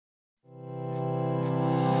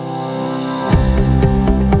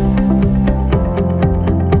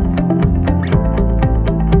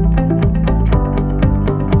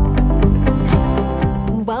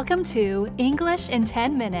Welcome to English in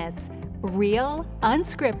 10 Minutes, real,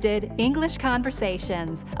 unscripted English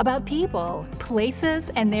conversations about people,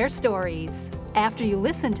 places, and their stories. After you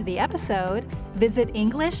listen to the episode, visit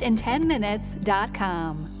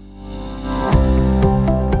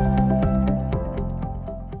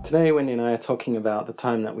EnglishIn10Minutes.com. Today, Wendy and I are talking about the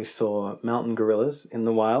time that we saw mountain gorillas in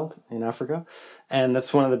the wild in Africa. And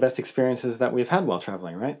that's one of the best experiences that we've had while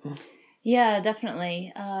traveling, right? Yeah,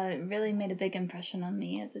 definitely. It really made a big impression on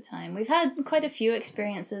me at the time. We've had quite a few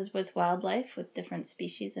experiences with wildlife, with different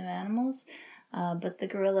species of animals, but the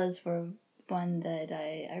gorillas were one that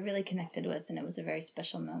I really connected with, and it was a very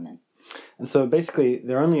special moment. And so basically,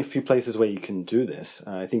 there are only a few places where you can do this.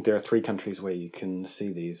 I think there are 3 countries where you can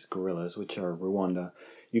see these gorillas, which are Rwanda,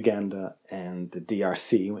 Uganda, and the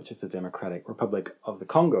DRC, which is the Democratic Republic of the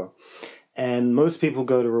Congo. And most people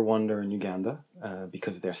go to Rwanda and Uganda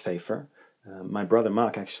because they're safer. My brother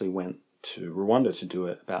Mark actually went to Rwanda to do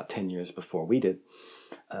it about 10 years before we did.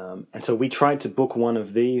 And so we tried to book one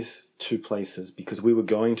of these 2 places because we were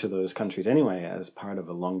going to those countries anyway as part of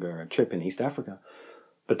a longer trip in East Africa.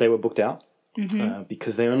 But they were booked out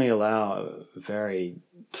because they only allow a very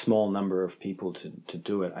small number of people to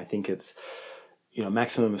do it. I think it's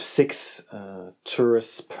maximum of 6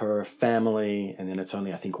 tourists per family, and then it's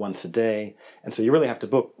only, I think, once a day. And so you really have to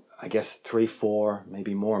book, I guess, 3, 4,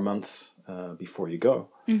 maybe more months before you go.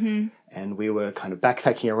 Mm-hmm. And we were kind of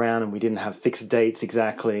backpacking around, and we didn't have fixed dates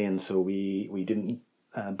exactly, and so we didn't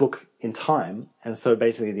book in time. And so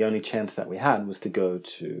basically the only chance that we had was to go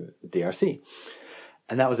to the DRC.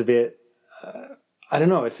 And that was a bit, I don't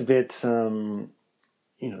know, it's a bit...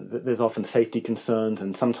 there's often safety concerns,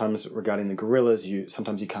 and sometimes regarding the gorillas,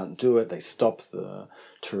 sometimes you can't do it. They stop the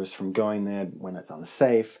tourists from going there when it's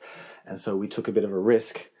unsafe. And so we took a bit of a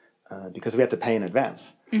risk because we had to pay in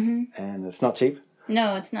advance. Mm-hmm. And it's not cheap.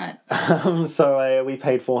 No, it's not. So we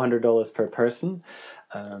paid $400 per person.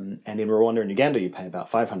 And in Rwanda and Uganda, you pay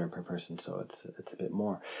about $500 per person, so it's a bit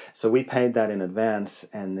more. So we paid that in advance,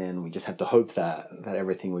 and then we just had to hope that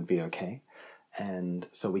everything would be okay. And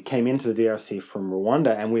so we came into the DRC from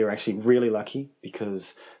Rwanda, and we were actually really lucky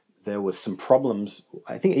because there was some problems,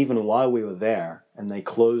 I think even while we were there, and they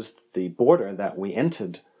closed the border that we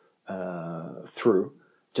entered through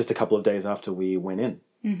just a couple of days after we went in.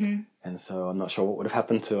 Mm-hmm. And so I'm not sure what would have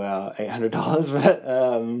happened to our $800, but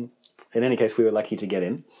in any case, we were lucky to get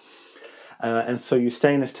in. And so you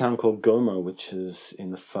stay in this town called Goma, which is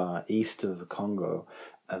in the far east of the Congo,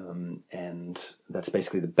 and that's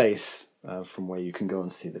basically the base from where you can go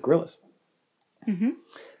and see the gorillas. Mm-hmm.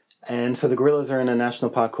 And so the gorillas are in a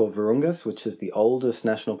national park called Virungas, which is the oldest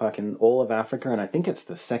national park in all of Africa, and I think it's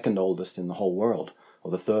the 2nd oldest in the whole world,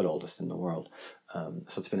 or the 3rd oldest in the world.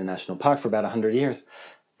 So it's been a national park for about 100 years.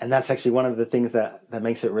 And that's actually one of the things that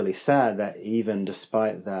makes it really sad, that even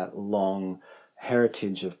despite that long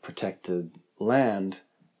heritage of protected land,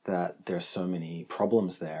 that there's so many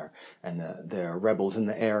problems there, and there are rebels in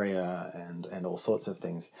the area and all sorts of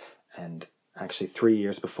things. And actually 3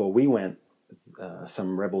 years before we went,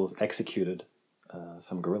 some rebels executed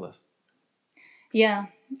some gorillas. Yeah.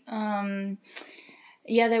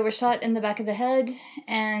 They were shot in the back of the head,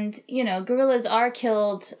 and, gorillas are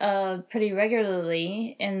killed pretty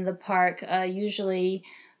regularly in the park, usually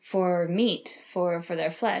for meat, for their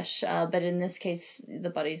flesh. But in this case, the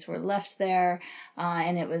bodies were left there,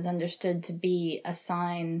 and it was understood to be a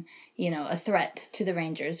sign, a threat to the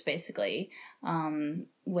rangers, basically,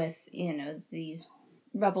 with, these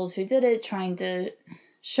rebels who did it trying to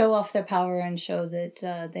show off their power and show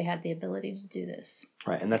that they had the ability to do this.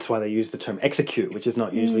 Right, and that's why they use the term execute, which is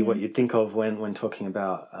not usually what you'd think of when talking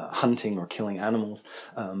about hunting or killing animals,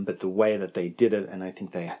 but the way that they did it, and I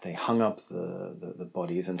think they hung up the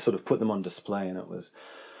bodies and sort of put them on display, and it was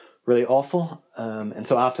really awful. And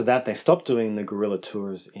so after that, they stopped doing the gorilla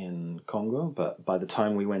tours in Congo, but by the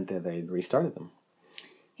time we went there, they'd restarted them.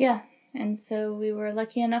 Yeah. And so we were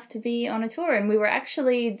lucky enough to be on a tour, and we were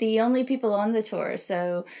actually the only people on the tour.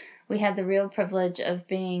 So we had the real privilege of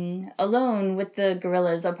being alone with the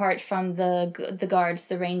gorillas, apart from the guards,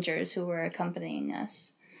 the rangers who were accompanying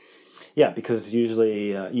us. Yeah, because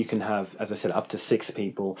usually you can have, as I said, up to 6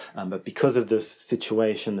 people. But because of the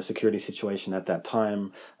situation, the security situation at that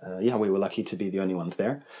time, we were lucky to be the only ones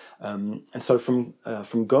there. And so from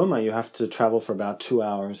Goma, you have to travel for about 2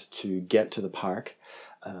 hours to get to the park.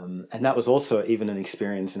 And that was also even an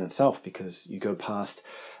experience in itself, because you go past,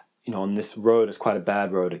 on this road, it's quite a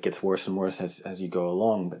bad road. It gets worse and worse as you go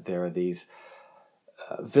along. But there are these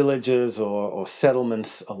villages or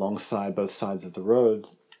settlements alongside both sides of the road.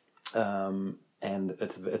 And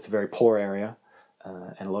it's a very poor area.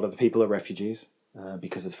 And a lot of the people are refugees.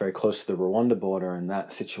 because it's very close to the Rwanda border, and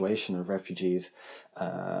that situation of refugees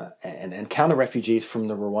and counter-refugees from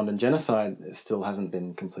the Rwandan genocide still hasn't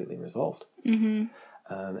been completely resolved. Mm-hmm.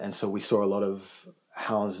 And so we saw a lot of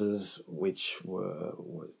houses which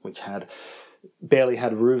had barely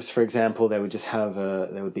had roofs. For example, they would just have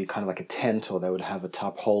there would be kind of like a tent, or they would have a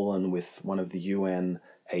tarpaulin with one of the UN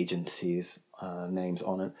agencies' names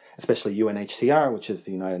on it, especially UNHCR, which is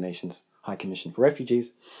the United Nations High Commission for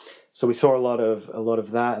Refugees. So we saw a lot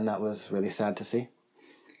of that, and that was really sad to see.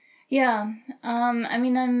 Yeah, I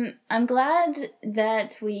mean, I'm glad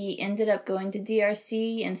that we ended up going to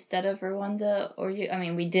DRC instead of Rwanda,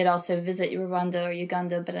 we did also visit Rwanda or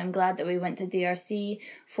Uganda, but I'm glad that we went to DRC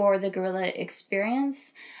for the guerrilla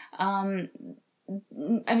experience.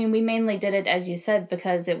 We mainly did it, as you said,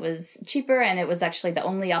 because it was cheaper and it was actually the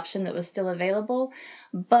only option that was still available.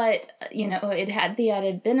 But, it had the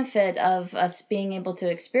added benefit of us being able to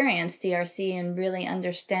experience DRC and really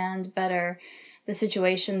understand better the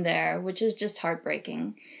situation there, which is just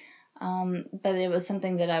heartbreaking. But it was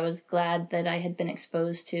something that I was glad that I had been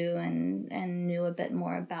exposed to and knew a bit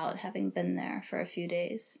more about, having been there for a few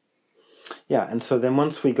days. Yeah, and so then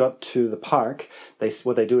once we got to the park,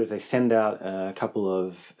 what they do is they send out a couple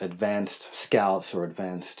of advanced scouts or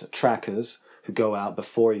advanced trackers who go out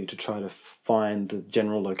before you to try to find the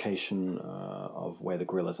general location of where the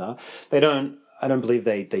gorillas are. I don't believe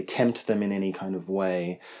they tempt them in any kind of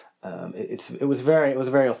way. It was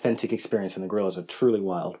a very authentic experience, and the gorillas are truly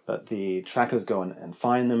wild. But the trackers go and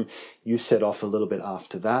find them. You set off a little bit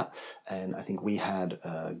after that, and I think we had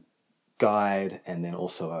a guide, and then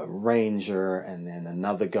also a ranger, and then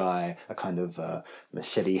another guy, a kind of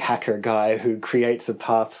machete hacker guy who creates a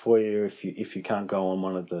path for you if you can't go on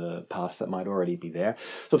one of the paths that might already be there.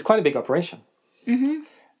 So it's quite a big operation. Mm-hmm.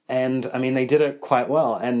 And I mean, they did it quite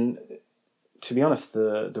well. And to be honest,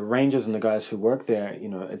 the rangers and the guys who work there,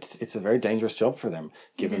 it's a very dangerous job for them,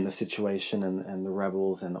 given the situation and the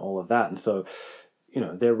rebels and all of that. And so,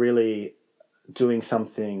 they're really doing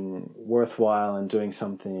something worthwhile and doing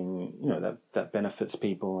something, that benefits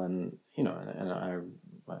people. And, and I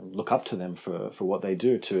look up to them for what they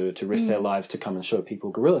do to risk their lives to come and show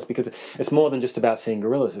people gorillas, because it's more than just about seeing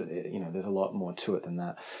gorillas. There's a lot more to it than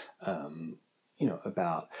that,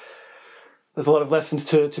 there's a lot of lessons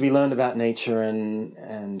to be learned about nature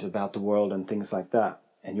and about the world and things like that.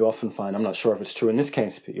 And you often find, I'm not sure if it's true in this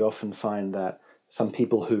case, but you often find that some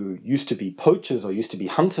people who used to be poachers or used to be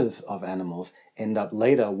hunters of animals end up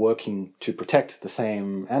later working to protect the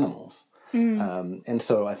same animals. And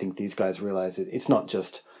so I think these guys realize that it's not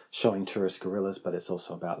just showing tourist gorillas, but it's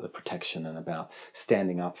also about the protection and about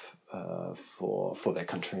standing up for their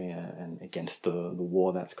country and against the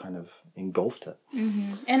war that's kind of engulfed it.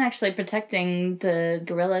 Mm-hmm. And actually protecting the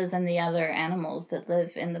gorillas and the other animals that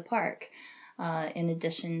live in the park, in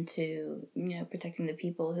addition to, protecting the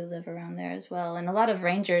people who live around there as well. And a lot of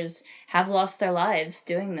rangers have lost their lives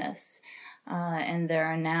doing this. And there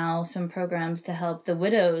are now some programs to help the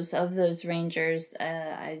widows of those rangers.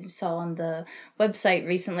 I saw on the website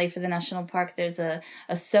recently for the national park, there's a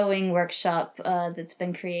sewing workshop that's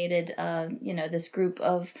been created. This group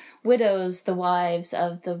of widows, the wives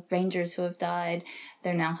of the rangers who have died,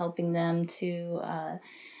 they're now helping them to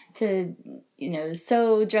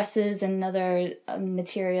sew dresses and other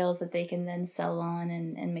materials that they can then sell on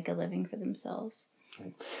and make a living for themselves.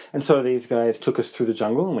 And so these guys took us through the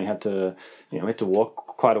jungle, and we had to walk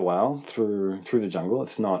quite a while through the jungle.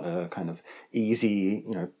 It's not a kind of easy,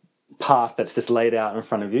 path that's just laid out in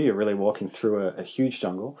front of you. You're really walking through a huge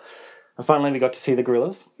jungle. And finally, we got to see the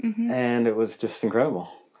gorillas, and it was just incredible.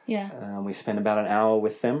 Yeah. We spent about an hour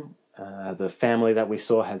with them. The family that we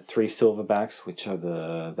saw had 3 silverbacks, which are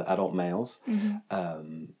the adult males.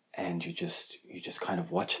 And you just kind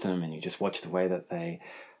of watch them, and you just watch the way that they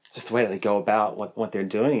go about what they're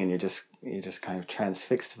doing, and you're just kind of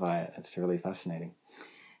transfixed by it. It's really fascinating.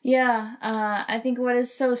 Yeah, I think what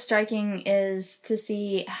is so striking is to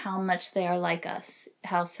see how much they are like us,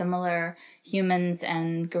 how similar humans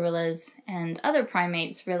and gorillas and other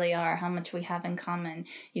primates really are, how much we have in common.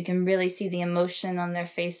 You can really see the emotion on their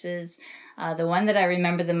faces. The one that I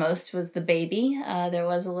remember the most was the baby. There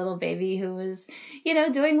was a little baby who was,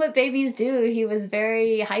 doing what babies do. He was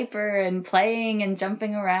very hyper and playing and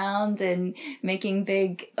jumping around and making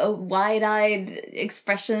big, wide-eyed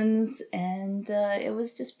expressions. And it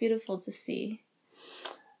was just beautiful to see.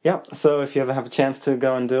 Yeah, so if you ever have a chance to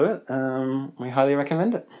go and do it, we highly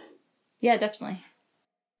recommend it. Yeah, definitely.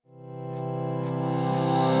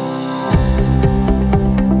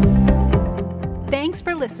 Thanks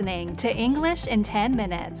for listening to English in 10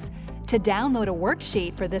 Minutes. To download a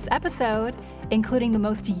worksheet for this episode, including the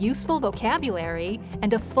most useful vocabulary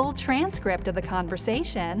and a full transcript of the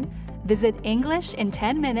conversation, visit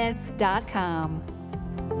EnglishinTenMinutes.com.